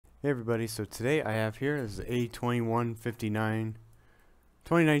Hey everybody, so today I have here is the A2159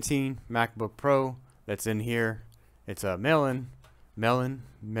 2019 MacBook Pro that's in here. It's a melon. It's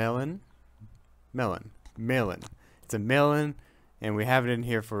a melon, and we have it in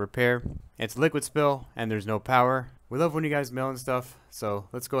here for repair. It's liquid spill and there's no power. We love when you guys mail in stuff, so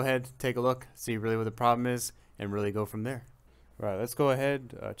let's go ahead, take a look, see really what the problem is, and really go from there. Alright, let's go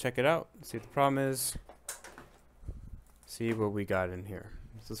ahead, check it out, see what the problem is, see what we got in here.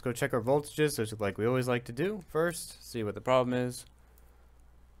 So let's go check our voltages, just like we always like to do first, see what the problem is.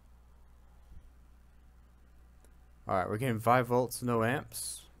 Alright, we're getting 5 volts, no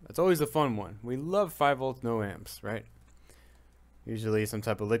amps. That's always a fun one. We love 5 volts, no amps, right? Usually some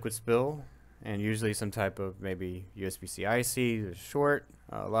type of liquid spill, and usually some type of maybe USB-C IC, short,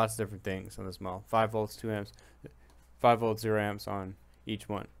 lots of different things on this model. 5 volts, 2 amps, 5 volts, 0 amps on each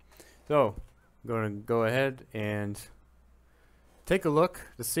one. So, I'm going to go ahead and take a look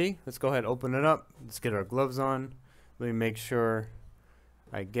to see. Let's go ahead and open it up. Let's get our gloves on. Let me make sure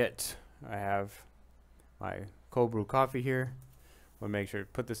I have my cold brew coffee here. I'll make sure to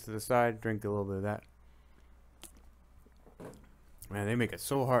put this to the side, drink a little bit of that. Man, they make it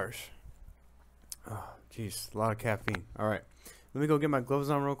so harsh. Oh, jeez, a lot of caffeine. Alright, let me go get my gloves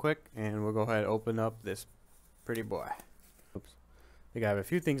on real quick, and we'll go ahead and open up this pretty boy. Oops. I think I have a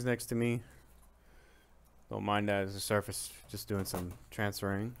few things next to me. Don't mind that as a surface, just doing some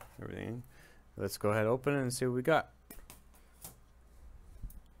transferring everything. Let's go ahead and open it and see what we got.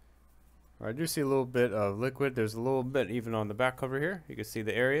 I do see a little bit of liquid. There's a little bit even on the back cover here. You can see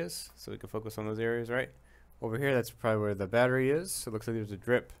the areas, so we can focus on those areas right over here. That's probably where the battery is. So it looks like there's a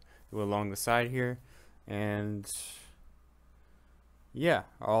drip along the side here, and yeah,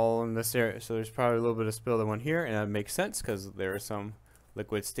 all in this area. So there's probably a little bit of spill that went here, and that makes sense because there is some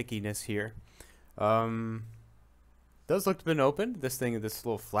liquid stickiness here. Does look to have been opened. This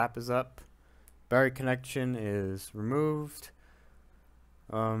little flap is up. Battery connection is removed.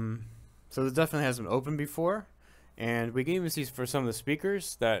 So this definitely hasn't been opened before, and we can even see for some of the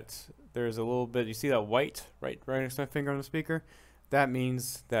speakers that there's a little bit. You see that white right next to my finger on the speaker? That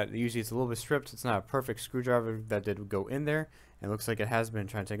means that usually it's a little bit stripped. It's not a perfect screwdriver that did go in there, and it looks like it has been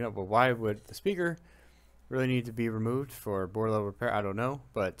trying to take it up. But why would the speaker really need to be removed for board level repair? I don't know,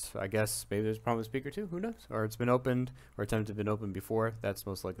 but I guess maybe there's a problem with the speaker too. Who knows? Or it's been opened or attempted to been opened before. That's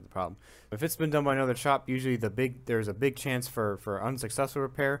most likely the problem. If it's been done by another shop, usually there's a big chance for unsuccessful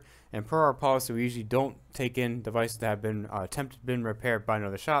repair. And per our policy, we usually don't take in devices that have been been repaired by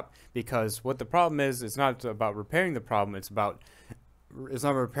another shop, because what the problem is, it's not about repairing the problem. It's not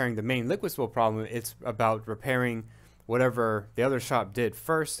repairing the main liquid spill problem. It's about repairing whatever the other shop did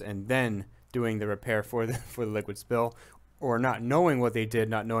first, and then doing the repair for the liquid spill, or not knowing what they did,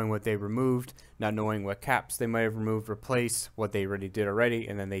 not knowing what they removed, not knowing what caps they might have removed, replace what they already did,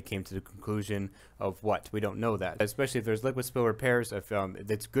 and then they came to the conclusion of what. We don't know that. Especially if there's liquid spill repairs, if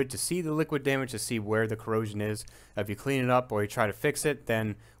it's good to see the liquid damage, to see where the corrosion is. If you clean it up or you try to fix it,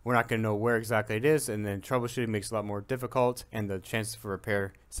 then we're not going to know where exactly it is, and then troubleshooting makes it a lot more difficult, and the chances for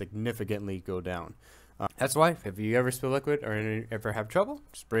repair significantly go down. That's why if you ever spill liquid or ever have trouble,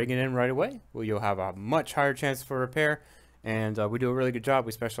 just bring it in right away. Well, you'll have a much higher chance for repair, and we do a really good job.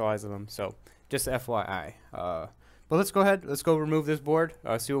 We specialize in them, so just FYI. But let's go ahead. Let's go remove this board,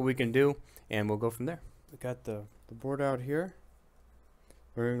 see what we can do, and we'll go from there. We got the board out here.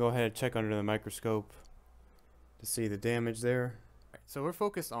 We're going to go ahead and check under the microscope to see the damage there. Right, so we're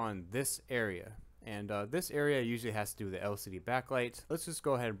focused on this area. And this area usually has to do with the LCD backlight. Let's just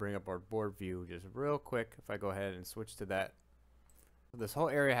go ahead and bring up our board view just real quick. If I go ahead and switch to that. This whole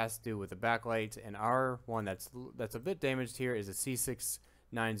area has to do with the backlight, and our one that's a bit damaged here is a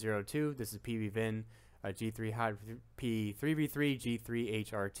C6902. This is PVVin G3 P3V3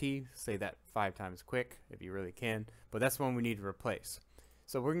 G3HRT. Say that 5 times quick if you really can. But that's one we need to replace.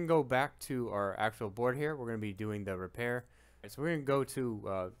 So we're going to go back to our actual board here. We're going to be doing the repair. So we're going to go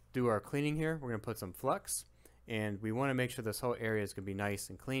to do our cleaning here. We're going to put some flux, and we want to make sure this whole area is going to be nice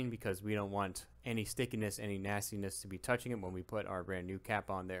and clean, because we don't want any stickiness, any nastiness to be touching it when we put our brand new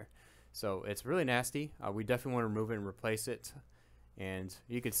cap on there. So it's really nasty. We definitely want to remove it and replace it. And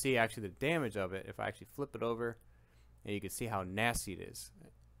you can see actually the damage of it if I actually flip it over, and you can see how nasty it is.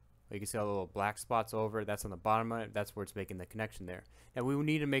 You can see all the little black spots over. That's on the bottom of it. That's where it's making the connection there. And we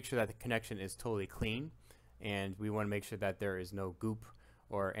need to make sure that the connection is totally clean. And we want to make sure that there is no goop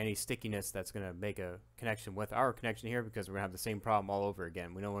or any stickiness that's going to make a connection with our connection here, because we're going to have the same problem all over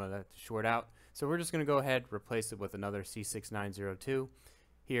again. We don't want that to short out. So we're just going to go ahead, replace it with another C6902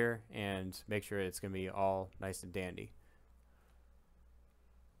 here, and make sure it's going to be all nice and dandy.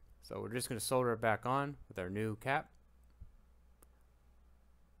 So we're just going to solder it back on with our new cap.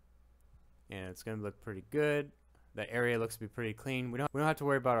 and it's going to look pretty good. The area looks to be pretty clean. We don't have to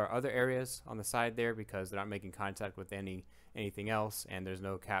worry about our other areas on the side there because they're not making contact with anything else, and there's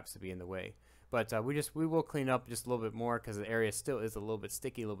no caps to be in the way. But we will clean up just a little bit more because the area still is a little bit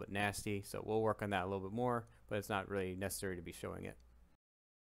sticky, a little bit nasty. So we'll work on that a little bit more, but it's not really necessary to be showing it.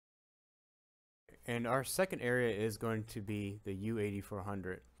 And our second area is going to be the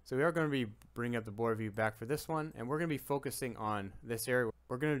U8400. So we are going to be bringing up the board view back for this one, and we're going to be focusing on this area.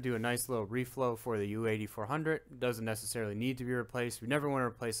 We're going to do a nice little reflow for the U8400. It doesn't necessarily need to be replaced. You never want to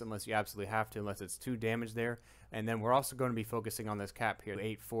replace it unless you absolutely have to, unless it's too damaged there. And then we're also going to be focusing on this cap here,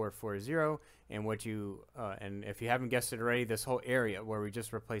 8440, and if you haven't guessed it already, this whole area where we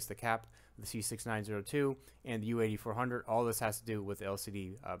just replaced the cap, the C6902 and the U8400, all this has to do with the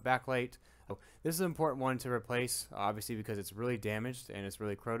LCD backlight. So this is an important one to replace, obviously, because it's really damaged and it's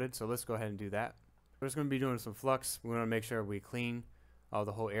really corroded. So let's go ahead and do that. We're just going to be doing some flux. We want to make sure we clean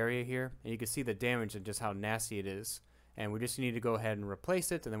the whole area here, and you can see the damage and just how nasty it is. And we just need to go ahead and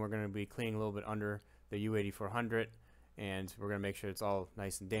replace it, and then we're going to be cleaning a little bit under the U8400, and we're going to make sure it's all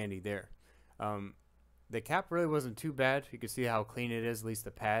nice and dandy there. The cap really wasn't too bad. You can see how clean it is, at least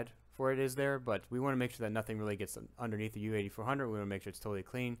the pad for it is there, but we want to make sure that nothing really gets underneath the U8400. We want to make sure it's totally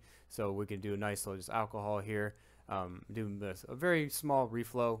clean, so we can do a nice little just alcohol here, do this, a very small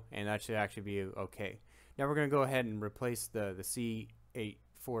reflow, and that should actually be okay. Now we're going to go ahead and replace the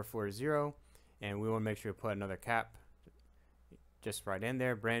C8440, and we want to make sure to put another cap just right in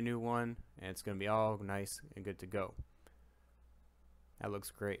there, brand new one, and it's going to be all nice and good to go. That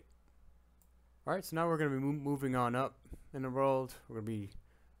looks great. Alright, so now we're going to be moving on up in the world. We're going to be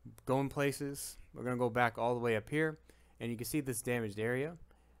going places. We're going to go back all the way up here, and you can see this damaged area.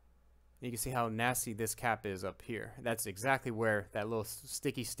 You can see how nasty this cap is up here. That's exactly where that little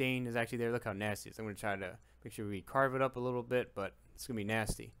sticky stain is actually there. Look how nasty it is. I'm going to try to make sure we carve it up a little bit, but it's going to be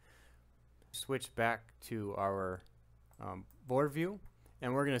nasty. Switch back to our board view,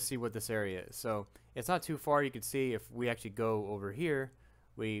 and we're going to see what this area is. So it's not too far. You can see if we actually go over here,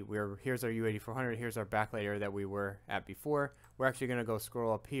 here's our U8400, here's our backlight area that we were at before. We're actually going to go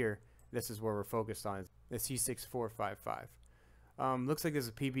scroll up here. This is where we're focused on, the C6455. Looks like there's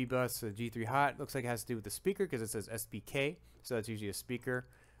a PB bus, a G3 hot. Looks like it has to do with the speaker because it says SPK, so that's usually a speaker.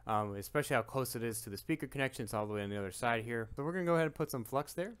 Especially how close it is to the speaker connection. It's all the way on the other side here. So we're going to go ahead and put some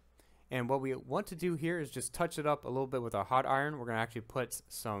flux there. And what we want to do here is just touch it up a little bit with our hot iron. We're going to actually put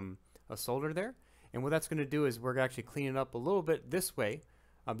a solder there. And what that's going to do is we're going to actually clean it up a little bit this way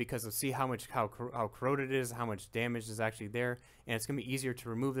because of see how corroded it is, how much damage is actually there. And it's going to be easier to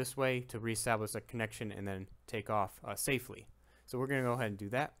remove this way to reestablish a connection and then take off safely. So we're going to go ahead and do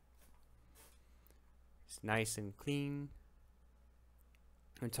that. It's nice and clean.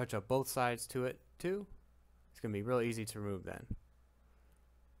 And touch up both sides to it too. It's going to be real easy to remove then.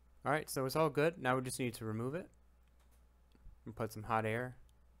 Alright, so it's all good. Now we just need to remove it and put some hot air.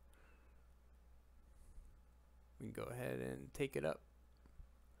 We can go ahead and take it up.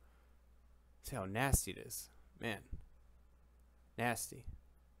 See how nasty it is. Man, nasty.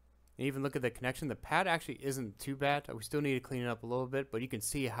 And even look at the connection. The pad actually isn't too bad. We still need to clean it up a little bit, but you can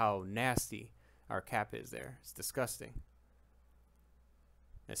see how nasty our cap is there. It's disgusting.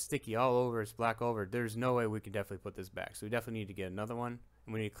 It's sticky all over. It's black over. There's no way we can definitely put this back. So we definitely need to get another one.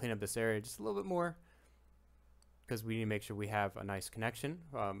 And we need to clean up this area just a little bit more because we need to make sure we have a nice connection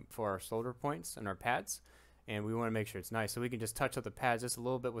for our solder points and our pads. And we want to make sure it's nice. So we can just touch up the pads just a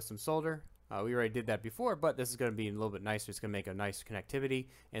little bit with some solder. We already did that before, but this is going to be a little bit nicer. It's going to make a nice connectivity.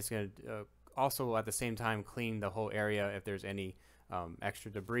 And it's going to also at the same time clean the whole area if there's any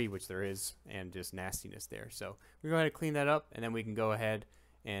extra debris, which there is, and just nastiness there. So we're going to clean that up, and then we can go ahead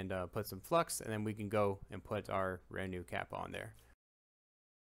and put some flux, and then we can go and put our brand new cap on there.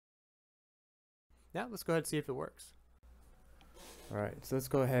 Now let's go ahead and see if it works. Alright, so let's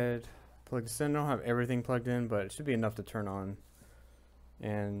go ahead, plug this in. I don't have everything plugged in, but it should be enough to turn on.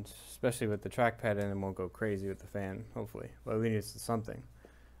 And especially with the trackpad in, it won't go crazy with the fan, hopefully. But we need something.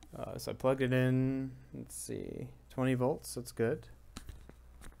 So I plugged it in, let's see, 20 volts, that's good.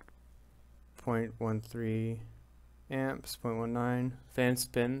 0.13 amps, 0.19, fan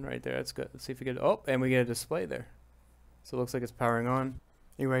spin right there, that's good. Let's see if we get, oh, and we get a display there. So it looks like it's powering on.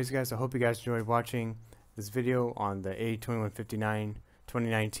 Anyways guys, I hope you guys enjoyed watching this video on the A2159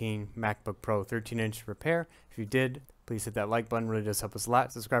 2019 MacBook Pro 13-inch repair. If you did, please hit that like button, really does help us a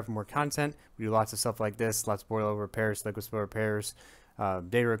lot. Subscribe for more content. We do lots of stuff like this, lots of boiler repairs, liquid spill repairs,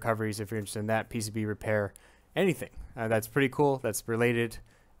 data recoveries if you're interested in that, PCB repair, anything. That's pretty cool, that's related.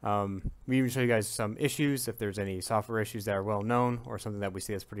 We even show you guys some issues if there's any software issues that are well known or something that we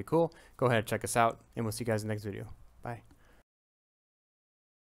see that's pretty cool. Go ahead and check us out, and we'll see you guys in the next video. Bye.